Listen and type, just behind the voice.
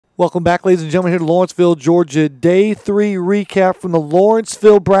Welcome back, ladies and gentlemen, here to Lawrenceville, Georgia. Day 3 recap from the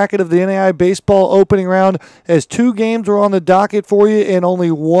Lawrenceville bracket of the NAIA baseball opening round, as 2 games were on the docket for you and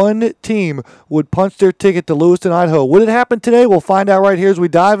only 1 team would punch their ticket to Lewiston, Idaho. What had happened today? We'll find out right here as we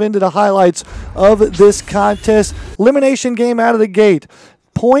dive into the highlights of this contest. Elimination game out of the gate.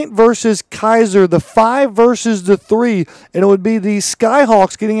 Point versus Kaiser, the 5 versus the 3, and it would be the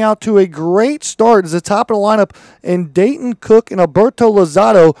Skyhawks getting out to a great start as the top of the lineup, and Dayton Cook and Alberto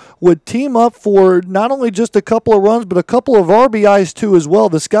Lozado would team up for not only just a couple of runs, but a couple of RBIs too as well.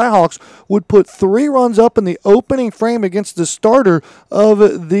 The Skyhawks would put 3 runs up in the opening frame against the starter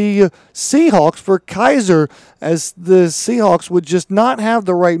of the Seahawks for Kaiser, as the Seahawks would just not have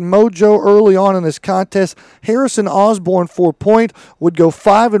the right mojo early on in this contest. Harrison Osborne for Point would go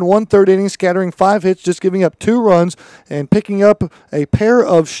 5 1/3 innings, scattering 5 hits, just giving up 2 runs and picking up a pair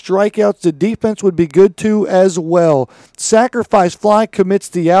of strikeouts. The defense would be good too as well. Sacrifice fly commits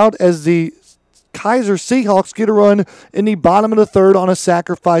the out as the Kaiser Seahawks get a run in the bottom of the 3rd on a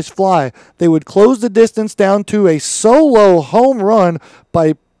sacrifice fly. They would close the distance down to a solo home run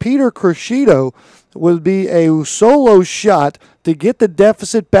by Peter Crescido. Would be a solo shot to get the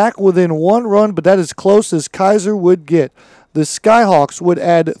deficit back within 1 run, but that is close as Kaiser would get. The Skyhawks would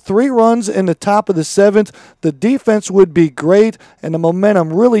add 3 runs in the top of the 7th. The defense would be great, and the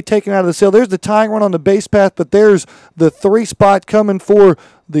momentum really taken out of the sail. There's the tying run on the base path, but there's the 3 spot coming for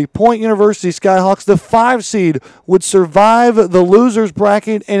the Point University Skyhawks. The 5 seed would survive the losers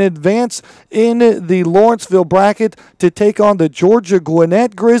bracket and advance in the Lawrenceville bracket to take on the Georgia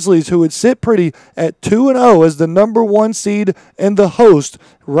Gwinnett Grizzlies, who would sit pretty at 2-0 as the number 1 seed and the host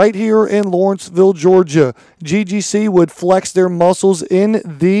right here in Lawrenceville, Georgia. GGC would flex their muscles in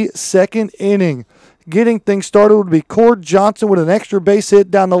the 2nd inning. Getting things started would be Cord Johnson with an extra base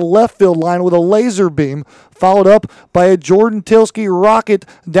hit down the left field line with a laser beam, followed up by a Jordan Tilsky rocket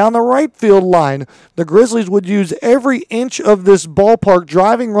down the right field line. The Grizzlies would use every inch of this ballpark,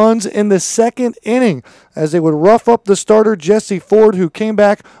 driving runs in the 2nd inning, as they would rough up the starter Jesse Ford, who came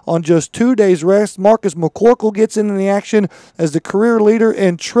back on just 2 days rest. Marcus McCorkle gets into the action as the career leader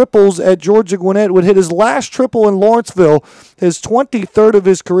in triples at Georgia Gwinnett would hit his last triple in Lawrenceville, his 23rd of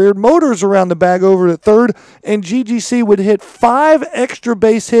his career. Motors around the bag over at 3rd, and GGC would hit 5 extra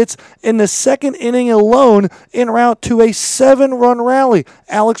base hits in the 2nd inning alone en route to a 7-run rally.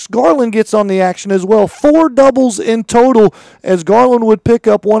 Alex Garland gets on the action as well. 4 doubles in total, as Garland would pick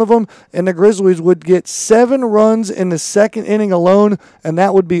up one of them, and the Grizzlies would get 7 runs in the 2nd inning alone, and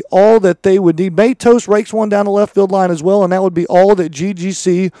that would be all that they would need. Matos rakes one down the left field line as well, and that would be all that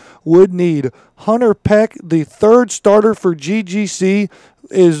GGC would need. Hunter Peck, the 3rd starter for GGC,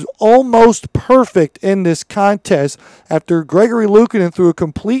 is almost perfect in this contest after Gregory Lukanen threw a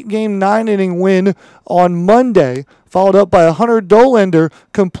complete game 9-inning win on Monday, followed up by a Hunter Dolender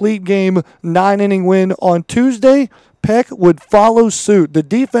complete game 9-inning win on Tuesday. Peck would follow suit. The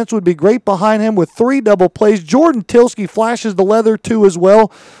defense would be great behind him with 3 double plays. Jordan Tilsky flashes the leather too as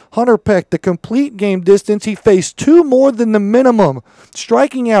well. Hunter Peck, the complete game distance, he faced 2 more than the minimum,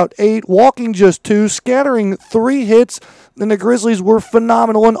 striking out 8, walking just 2, scattering 3 hits, and the Grizzlies were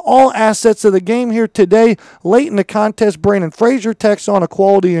phenomenal in all assets of the game here today. Late in the contest, Brandon Frazier texts on a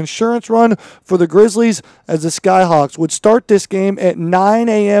quality insurance run for the Grizzlies as the Skyhawks would start this game at 9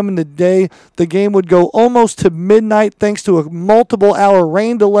 a.m. in the day. The game would go almost to midnight thanks to a multiple-hour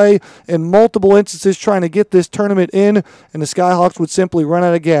rain delay and multiple instances trying to get this tournament in, and the Skyhawks would simply run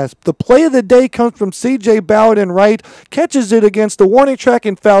out of gas. The play of the day comes from C.J. Ballard in right, catches it against the warning track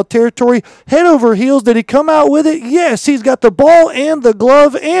in foul territory, head over heels. Did he come out with it? Yes, he's got the ball and the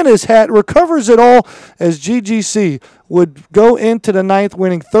glove and his hat, recovers it all as GGC would go into the 9th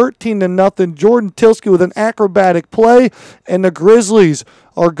winning 13-0. Jordan Tilsky with an acrobatic play, and the Grizzlies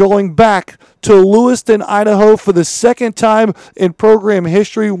are going back to Lewiston, Idaho for the 2nd time in program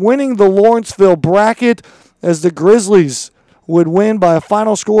history, winning the Lawrenceville bracket as the Grizzlies would win by a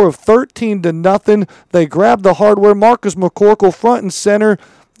final score of 13-0. They grabbed the hardware. Marcus McCorkle front and center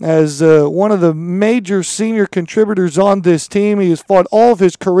as one of the major senior contributors on this team. He has fought all of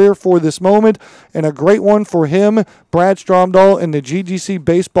his career for this moment, and a great one for him. Brad Stromdahl and the GGC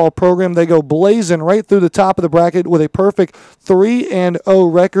baseball program, they go blazing right through the top of the bracket with a perfect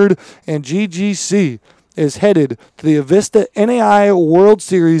 3-0 record, and GGC is headed to the Avista NAIA World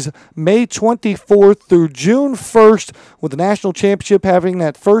Series May 24th through June 1st, with the national championship having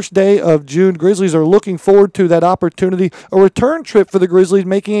that first day of June. Grizzlies are looking forward to that opportunity. A return trip for the Grizzlies,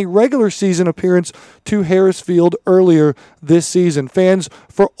 making a regular season appearance to Harris Field earlier this season. Fans,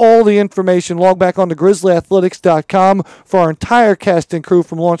 for all the information, log back on to GrizzlyAthletics.com. For our entire cast and crew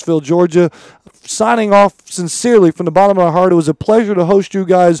from Lawrenceville, Georgia, signing off sincerely from the bottom of my heart. It was a pleasure to host you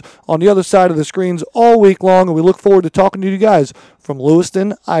guys on the other side of the screens all week long, and we look forward to talking to you guys from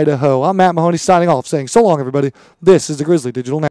Lewiston, Idaho. I'm Matt Mahoney signing off, saying so long, everybody. This is the Grizzly Digital Network.